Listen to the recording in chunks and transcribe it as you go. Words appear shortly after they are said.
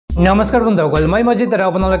নমস্কাৰ বন্ধুসকল মই মজিদ আৰু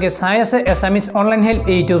আপোনালোকে চাই আছে Assamese online health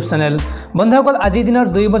YouTube channel. বন্ধুসকল আজি দিনৰ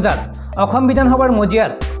 2 বজাত অসম বিধানসভাৰ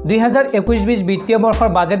মজিয়াত 2021-20 বিত্তীয় বৰ্ষৰ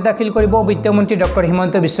বাজেট দাখিল কৰিব বিত্তমন্ত্ৰী ডক্টৰ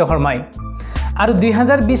হিমন্ত বিশ্ব শৰ্মাই। আৰু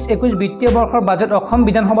 2020-21 বিত্তীয় বৰ্ষৰ বাজেট অসম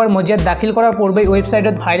বিধানসভাৰ মজিয়াত দাখিল কৰাৰ পূৰ্বে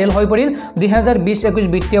ৱেবছাইটত ভাইৰেল হৈ পৰিল 2020-21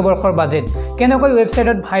 বিত্তীয় বৰ্ষৰ বাজেট। কেনেকৈ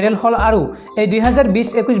ৱেবছাইটত ভাইৰেল হ'ল আৰু এই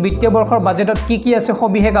 2020-21 বিত্তীয় বৰ্ষৰ বাজেটত কি আছে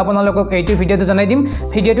সবিশেষ আপোনালোকক এইটো ভিডিঅ'তে জনাই দিম।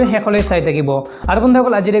 ভিডিঅ'টো শেষলৈ চাই থাকিব। আৰু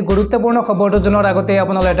বন্ধুসকল আজিৰ এই গুৰুত্বপূৰ্ণ খবৰটো জনাৰ আগতে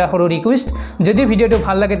আপোনালোকৰ এটা সৰু ৰিকুৱেষ্ট, যদি ভিডিঅ'টো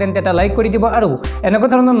ভাল লাগে তেন্তে এটা লাইক কৰি দিব আৰু এনেকুৱা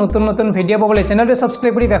ধৰণৰ নতুন ভিডিঅ' পাবলৈ চেনেলটো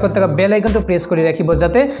ছাবস্ক্ৰাইব কৰি কাষত থকা বেল আইকনটো প্ৰেছ কৰি ৰাখিব,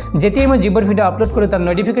 যাতে যেতিয়াই মই যিবোৰ ভিডিঅ' আপলোড কৰোঁ তাৰ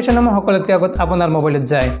নটিফিকেশ্যনসমূহ সকলোতকৈ আগত আপোনাৰ মোবাইলত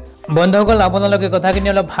যায়। বন্ধুসকল আপোনালোকে কথাখিনি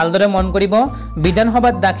অলপ ভালদৰে মন কৰিব।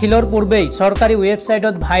 বিধানসভাত দাখিলৰ পূৰ্বেই চৰকাৰী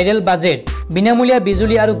ৱেবছাইটত ভাইৰেল বাজেট, বিনামূলীয়া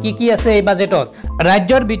বিজুলী আৰু কি আছে এই বাজেটত।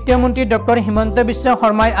 ৰাজ্যৰ বিত্তমন্ত্ৰী ডক্টৰ হিমন্ত বিশ্ব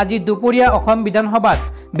শৰ্মাই আজি দুপৰীয়া অসম বিধানসভাত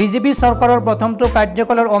বিজেপি চৰকাৰৰ প্ৰথমটো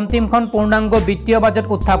কাৰ্যকালৰ অন্তিমখন পূৰ্ণাংগ বিত্তীয় বাজেট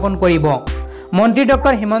উত্থাপন কৰিব। মন্ত্ৰী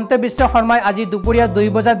ডক্টৰ হিমন্ত বিশ্ব শৰ্মাই আজি দুপৰীয়া 2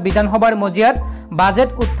 বজাত বিধানসভাৰ মজিয়াত বাজেট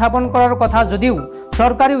উত্থাপন কৰাৰ কথা যদিও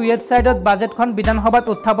চৰকাৰী ৱেবছাইটত বাজেটখন বিধানসভাত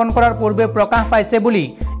উত্থাপন কৰাৰ পূৰ্বে প্ৰকাশ পাইছে বুলি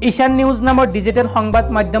ঈশান নিউজ নামৰ ডিজিটেল সংবাদ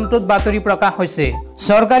মাধ্যমটোত বাতৰি প্ৰকাশ হৈছে।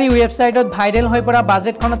 চৰকাৰী ৱেবছাইটত ভাইৰেল হৈ পৰা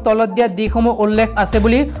বাজেটখনত তলত দিয়া দিশসমূহ উল্লেখ আছে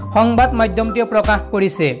বুলি সংবাদ মাধ্যমটোৱে প্ৰকাশ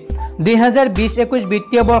কৰিছে। 2020-21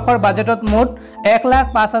 বিত্তীয় বৰ্ষৰ বাজেটত মুঠ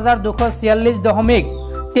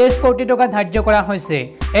 1,05,246.23 কোটি টকা ধাৰ্য কৰা হৈছে।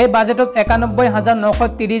 এই বাজেটত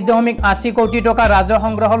 91,930.80 কোটি টকা ৰাজহ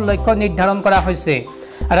সংগ্ৰহৰ লক্ষ্য নিৰ্ধাৰণ কৰা হৈছে।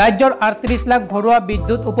 ৰাজ্যৰ 38 লাখ ঘৰুৱা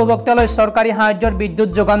বিদ্যুৎ উপভোক্তালৈ চৰকাৰী সাহায্যৰ বিদ্যুৎ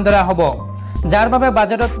যোগান ধৰা হ'ব, যাৰ বাবে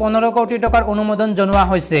বাজেটত 15 কোটি টকাৰ অনুমোদন জনোৱা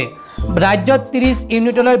হৈছে। ৰাজ্যত 30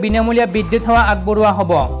 ইউনিটলৈ বিনামূলীয়া বিদ্যুৎ সেৱা আগবঢ়োৱা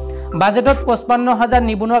হ'ব। বাজেটত 55,000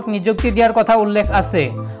 নিবনুৱাক নিযুক্তি দিয়াৰ কথা উল্লেখ আছে।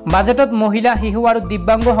 বাজেটত মহিলা, শিশু আৰু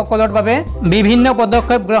দিব্যাংগসকলৰ বাবে বিভিন্ন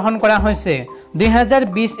পদক্ষেপ গ্ৰহণ কৰা হৈছে।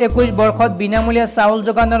 2020-21 বৰ্ষত বিনামূলীয়া চাউল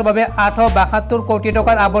যোগানৰ বাবে 872 কোটি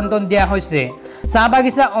টকাৰ আবণ্টন দিয়া হৈছে। চাহ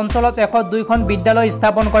বাগিচা অঞ্চলত 102খন বিদ্যালয়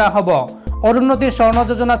স্থাপন কৰা হ'ব। অৰুণোদয় স্বৰ্ণ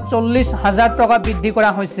যোজনাত 40,000 টকা বৃদ্ধি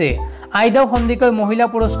কৰা হৈছে। আইদাও সন্দিকৈ মহিলা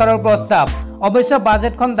পুৰস্কাৰৰ প্ৰস্তাৱ। অৱশ্যে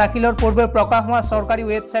বাজেটখন দাখিলৰ পূৰ্বে প্ৰকাশ হোৱা চৰকাৰী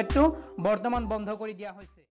ৱেবছাইটটো বৰ্তমান বন্ধ কৰি দিয়া হৈছে।